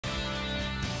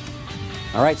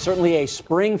All right, certainly a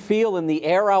spring feel in the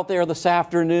air out there this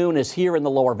afternoon. Is here in the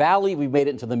lower valley. We've made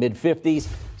it into the mid-50s.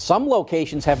 Some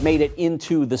locations have made it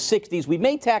into the 60s. We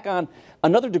may tack on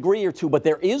another degree or two, but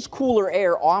there is cooler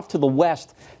air off to the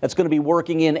west that's going to be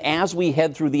working in as we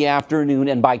head through the afternoon.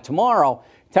 And by tomorrow,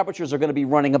 temperatures are going to be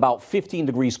running about 15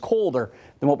 degrees colder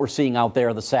than what we're seeing out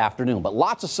there this afternoon. But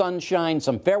lots of sunshine,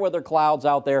 some fair weather clouds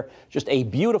out there. Just a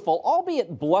beautiful,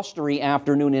 albeit blustery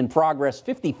afternoon in progress.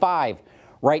 55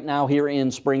 right now here in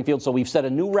Springfield. So we've set a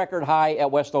new record high at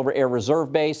Westover Air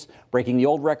Reserve Base, breaking the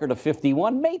old record of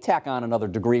 51. May tack on another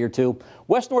degree or two.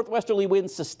 West-northwesterly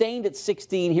winds sustained at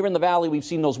 16. Here in the valley, we've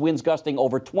seen those winds gusting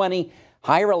over 20.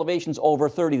 Higher elevations over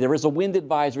 30. There is a wind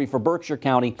advisory for Berkshire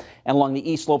County and along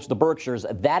the east slopes of the Berkshires.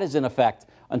 That is in effect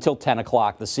until 10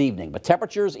 o'clock this evening. But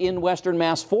temperatures in western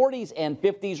Mass, 40s and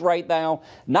 50s right now.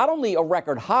 Not only a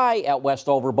record high at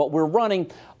Westover, but we're running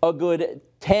a good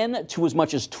 10 to as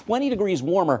much as 20 degrees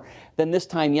warmer than this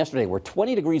time yesterday. We're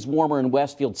 20 degrees warmer in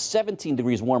Westfield, 17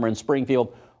 degrees warmer in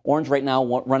Springfield. Orange right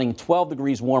now running 12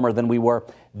 degrees warmer than we were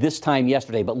this time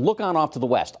yesterday. But look on off to the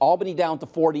west. Albany down to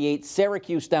 48,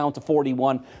 Syracuse down to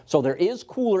 41. So there is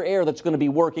cooler air that's going to be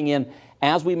working in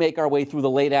as we make our way through the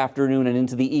late afternoon and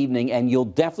into the evening. And you'll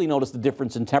definitely notice the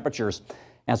difference in temperatures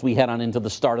as we head on into the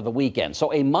start of the weekend.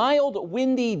 So a mild,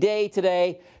 windy day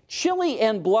today. Chilly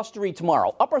and blustery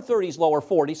tomorrow. Upper 30s, lower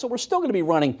 40s. So we're still going to be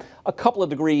running a couple of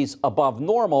degrees above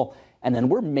normal. And then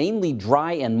we're mainly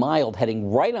dry and mild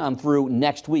heading right on through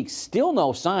next week. Still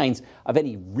no signs of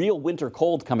any real winter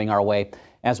cold coming our way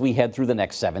as we head through the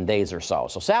next 7 days or so.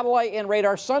 So satellite and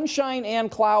radar, sunshine and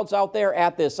clouds out there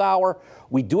at this hour.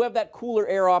 We do have that cooler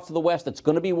air off to the west that's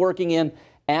going to be working in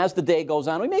as the day goes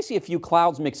on. We may see a few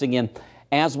clouds mixing in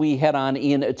as we head on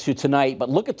into tonight. But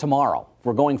look at tomorrow.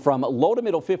 We're going from low to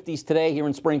middle 50s today here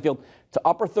in Springfield to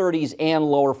upper 30s and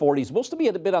lower 40s. We'll still be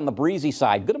a bit on the breezy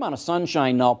side. Good amount of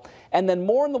sunshine, though. And then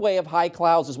more in the way of high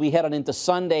clouds as we head on into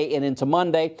Sunday and into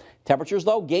Monday. Temperatures,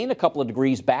 though, gain a couple of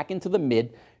degrees back into the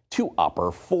mid to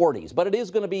upper 40s. But it is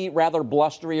going to be rather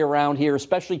blustery around here,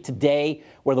 especially today,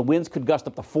 where the winds could gust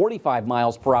up to 45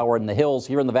 miles per hour in the hills.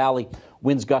 Here in the valley,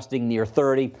 winds gusting near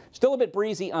 30. Still a bit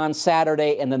breezy on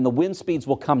Saturday, and then the wind speeds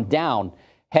will come down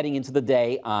heading into the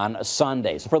day on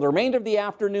Sunday. So for the remainder of the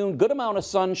afternoon, good amount of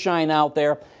sunshine out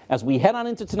there. As we head on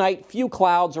into tonight, few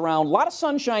clouds around. A lot of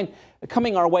sunshine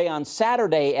coming our way on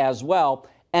Saturday as well.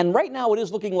 And right now it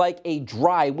is looking like a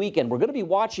dry weekend. We're going to be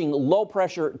watching low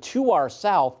pressure to our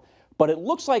south, but it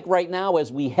looks like right now as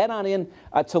we head on in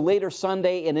to later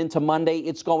Sunday and into Monday,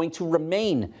 it's going to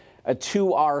remain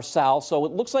to our south. So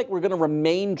it looks like we're going to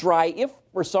remain dry. If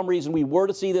for some reason we were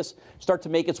to see this start to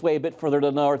make its way a bit further to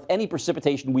the north, any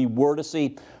precipitation we were to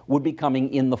see would be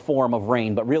coming in the form of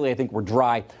rain. But really, I think we're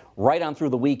dry right on through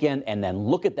the weekend. And then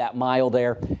look at that mild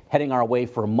air heading our way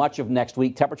for much of next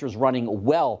week. Temperatures running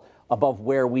well above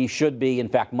where we should be. In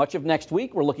fact, much of next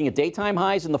week, we're looking at daytime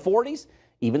highs in the 40s,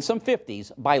 even some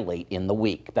 50s by late in the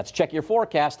week. That's Check Your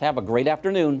Forecast. Have a great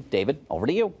afternoon. David, over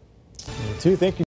to you. You too. Thank you.